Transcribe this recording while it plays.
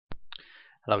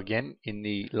Hello again. In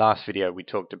the last video, we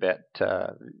talked about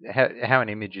how an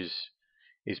image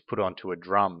is put onto a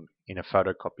drum in a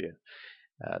photocopier.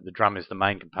 The drum is the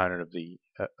main component of the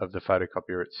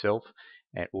photocopier itself,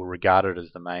 or regarded as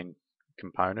the main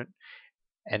component.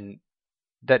 And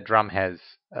that drum has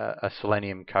a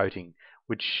selenium coating,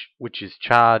 which is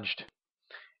charged,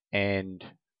 and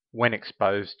when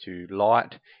exposed to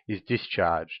light, is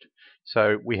discharged.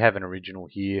 So we have an original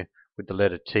here with the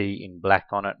letter T in black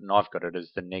on it, and I've got it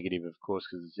as the negative, of course,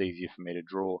 because it's easier for me to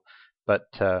draw. But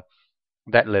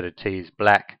that letter T is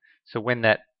black. So when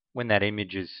that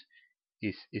image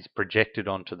is projected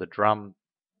onto the drum,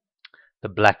 the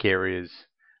black areas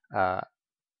are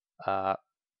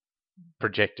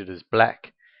projected as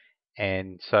black,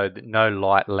 and so that no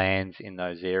light lands in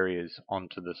those areas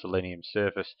onto the selenium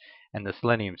surface, and the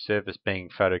selenium surface, being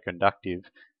photoconductive,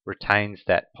 retains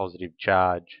that positive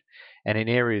charge. And in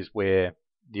areas where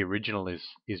the original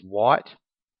is white,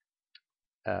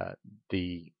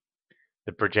 the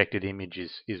projected image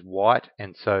is white,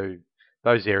 and so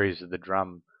those areas of the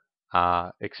drum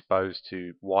are exposed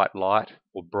to white light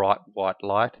or bright white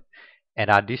light and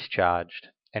are discharged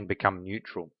and become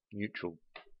neutral.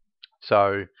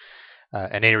 So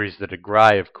and areas that are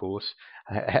grey, of course,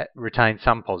 retain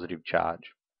some positive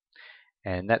charge.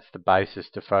 And that's the basis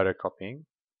to photocopying.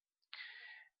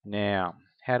 Now,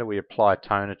 how do we apply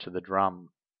toner to the drum?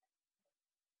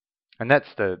 And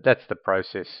that's the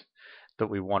process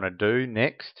that we want to do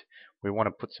next. We want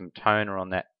to put some toner on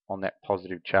that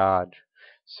positive charge.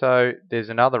 So there's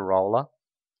another roller.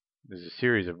 There's a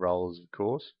series of rollers, of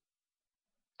course.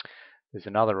 There's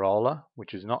another roller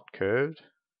which is not curved.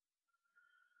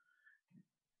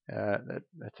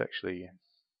 That's actually a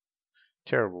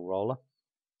terrible roller.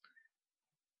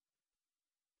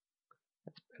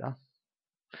 That's better.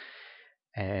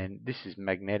 And this is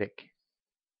magnetic.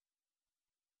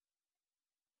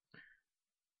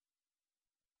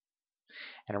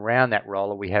 And around that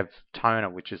roller we have toner,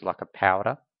 which is like a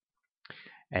powder.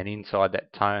 And inside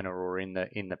that toner, or in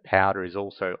the powder, is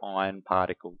also iron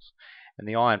particles. And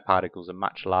the iron particles are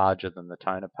much larger than the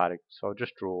toner particles. So I'll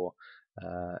just draw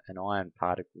an iron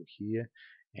particle here,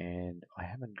 and I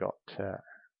haven't got an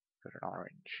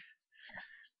orange.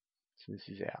 So this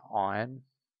is our iron,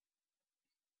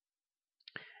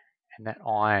 and that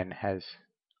iron has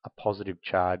a positive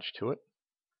charge to it.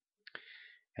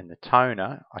 And the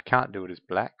toner, I can't do it as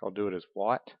black, I'll do it as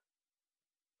white,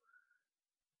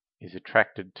 is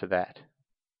attracted to that.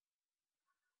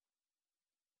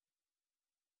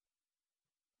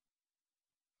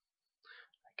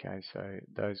 Okay, so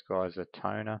those guys are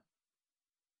toner,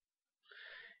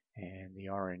 and the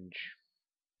orange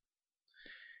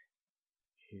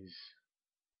is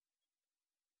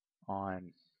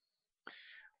iron.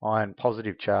 Iron,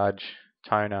 positive charge,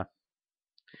 toner,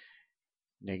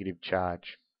 negative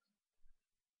charge.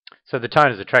 So the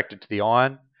toner is attracted to the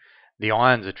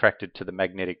iron's attracted to the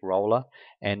magnetic roller,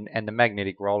 and the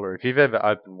magnetic roller, if you've ever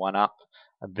opened one up,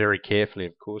 very carefully,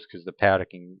 of course, because the powder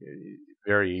can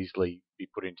very easily be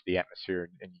put into the atmosphere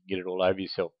and you can get it all over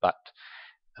yourself, but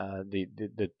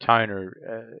the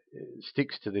toner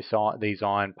sticks to these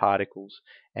iron particles,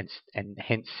 and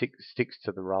hence sticks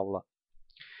to the roller.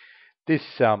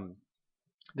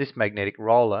 This magnetic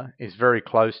roller is very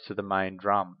close to the main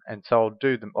drum, and so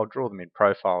I'll draw them in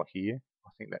profile here. I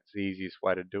think that's the easiest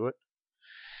way to do it.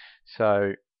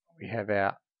 So we have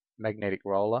our magnetic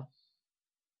roller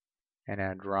and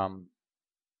our drum,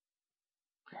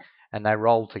 and they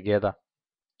roll together.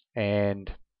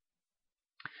 And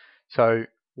so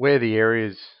where the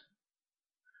areas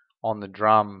on the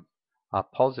drum are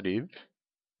positive,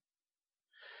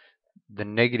 the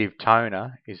negative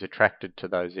toner is attracted to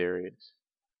those areas.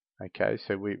 Okay,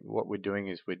 so what we're doing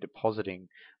is we're depositing,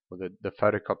 or the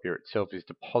photocopier itself is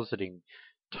depositing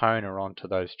toner onto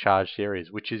those charged areas,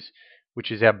 which is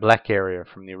our black area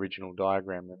from the original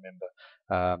diagram. Remember,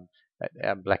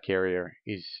 our black area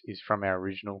is from our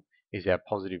original, is our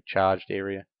positively charged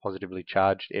area.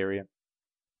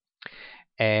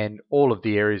 And all of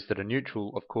the areas that are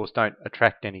neutral, of course, don't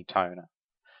attract any toner.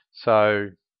 So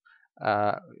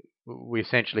we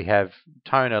essentially have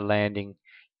toner landing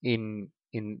in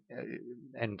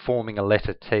and forming a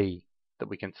letter T that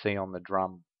we can see on the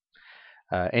drum.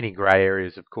 Any grey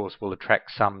areas, of course, will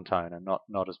attract some toner,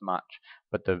 not as much,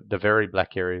 but the very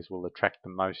black areas will attract the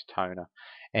most toner.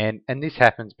 And this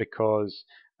happens because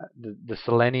the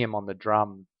selenium on the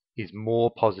drum is more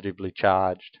positively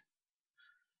charged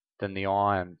than the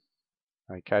iron.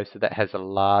 Okay, so that has a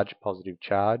large positive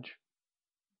charge,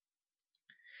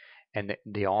 and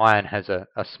the iron has a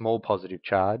small positive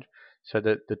charge, so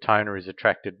that the toner is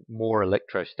attracted, more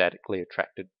electrostatically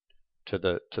attracted to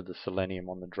the selenium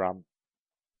on the drum.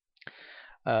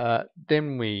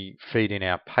 Then we feed in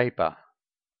our paper,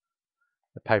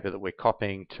 the paper that we're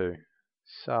copying to.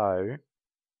 So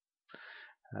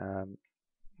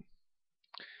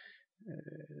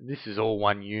this is all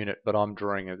one unit, but I'm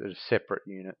drawing it as separate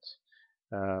units.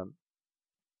 So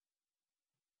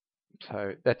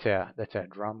that's our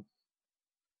drum.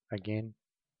 Again,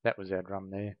 that was our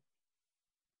drum there.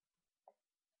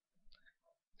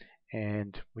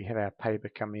 And we have our paper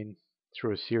come in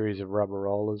through a series of rubber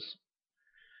rollers.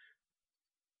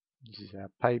 This is our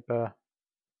paper.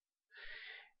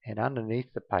 And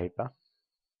underneath the paper,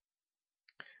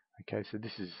 okay, so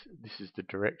this is the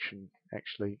direction.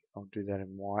 Actually, I'll do that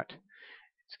in white.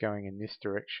 It's going in this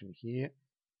direction here.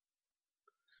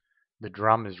 The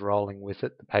drum is rolling with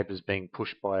it. The paper is being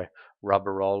pushed by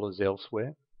rubber rollers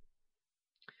elsewhere.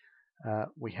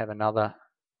 We have another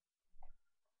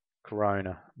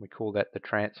corona. We call that the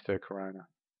transfer corona.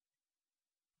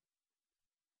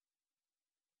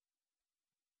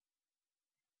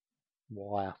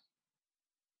 Wire.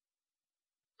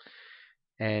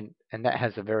 And that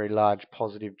has a very large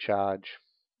positive charge.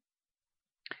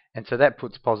 And so that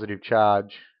puts positive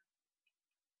charge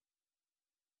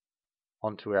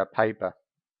onto our paper.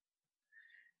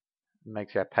 It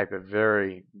makes our paper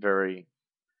very, very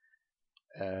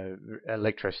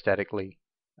electrostatically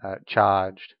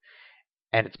charged.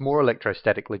 And it's more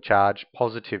electrostatically charged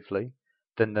positively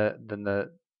than the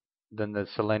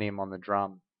selenium on the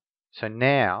drum. So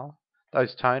now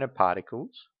those toner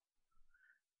particles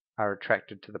are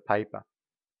attracted to the paper.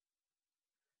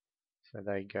 So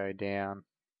they go down.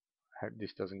 I hope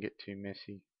this doesn't get too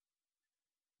messy.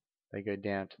 They go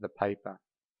down to the paper.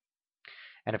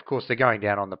 And of course they're going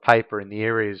down on the paper in the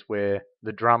areas where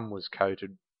the drum was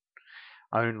coated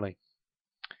only.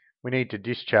 We need to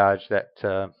discharge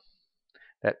that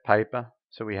paper.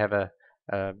 So we have a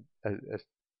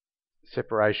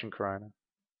separation corona.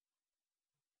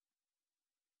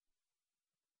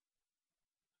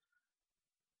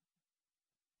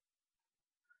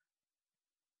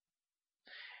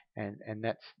 And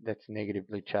that's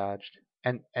negatively charged.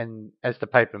 And as the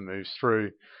paper moves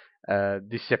through,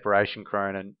 this separation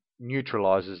corona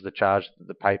neutralizes the charge that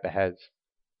the paper has.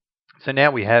 So now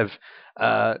we have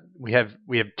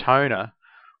toner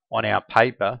on our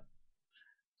paper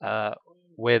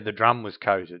where the drum was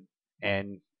coated,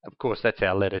 and of course that's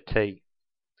our letter T.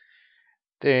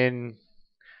 Then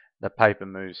the paper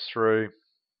moves through,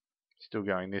 still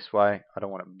going this way. I don't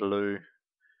want it blue.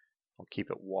 I'll keep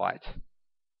it white.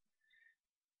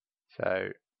 So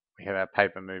we have our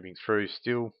paper moving through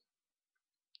still,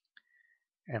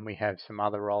 and we have some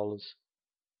other rollers,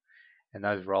 and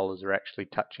those rollers are actually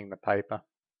touching the paper.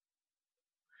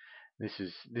 This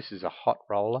is a hot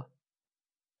roller,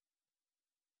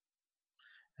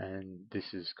 and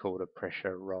this is called a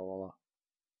pressure roller.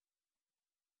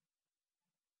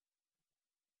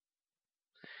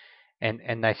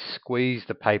 And they squeeze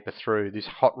the paper through. This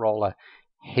hot roller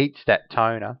heats that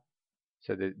toner,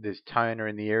 so there's toner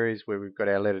in the areas where we've got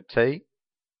our letter T,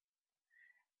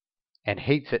 and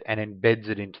heats it and embeds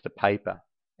it into the paper.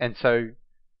 And so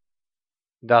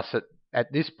thus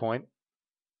at this point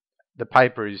the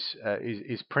paper is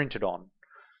printed on.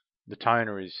 The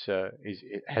toner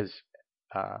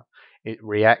it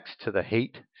reacts to the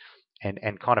heat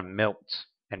and kind of melts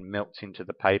into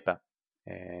the paper.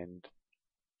 And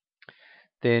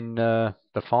then the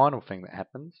final thing that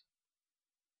happens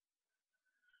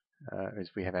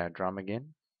is we have our drum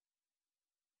again,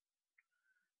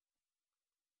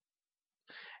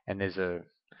 and there's a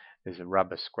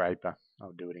rubber scraper.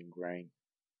 I'll do it in green.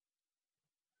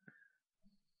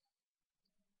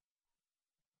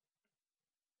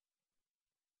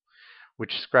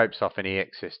 Which scrapes off any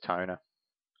excess toner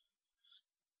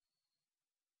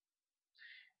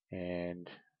and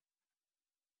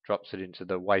drops it into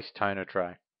the waste toner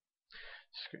tray.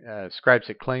 Scrapes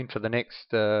it clean for the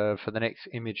next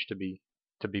image to be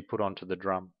put onto the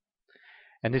drum.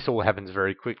 And this all happens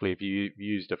very quickly. If you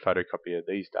used a photocopier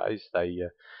these days, they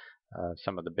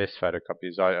some of the best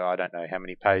photocopiers, I don't know how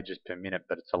many pages per minute,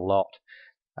 but it's a lot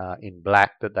in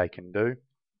black that they can do.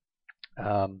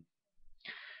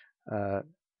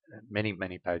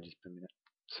 Many pages per minute.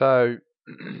 So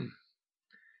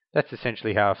that's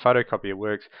essentially how a photocopier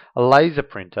works. A laser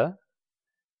printer,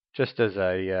 just as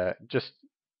a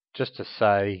just to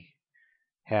say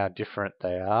how different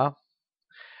they are,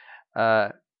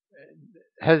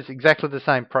 has exactly the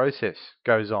same process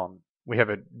goes on. We have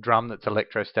a drum that's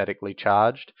electrostatically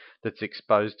charged, that's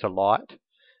exposed to light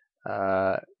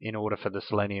in order for the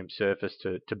selenium surface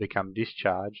to become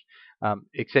discharged.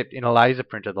 Except in a laser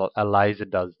printer, a laser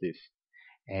does this.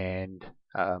 and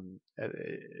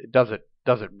it does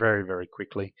it very, very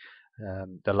quickly.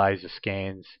 The laser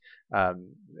scans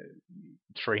um,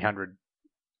 300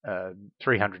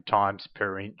 300 times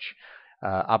per inch,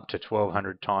 up to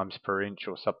 1200 times per inch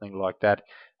or something like that.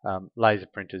 Laser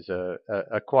printers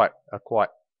are quite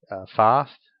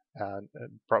fast, uh,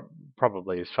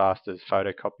 probably as fast as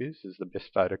photocopiers, as the best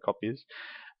photocopiers.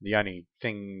 The only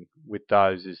thing with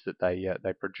those is that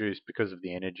they produce, because of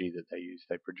the energy that they use,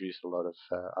 they produce a lot of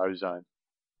ozone,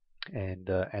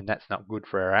 and that's not good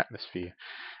for our atmosphere.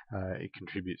 It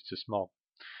contributes to smog.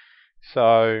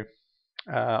 So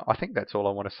I think that's all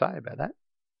I want to say about that.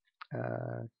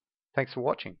 Thanks for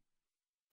watching.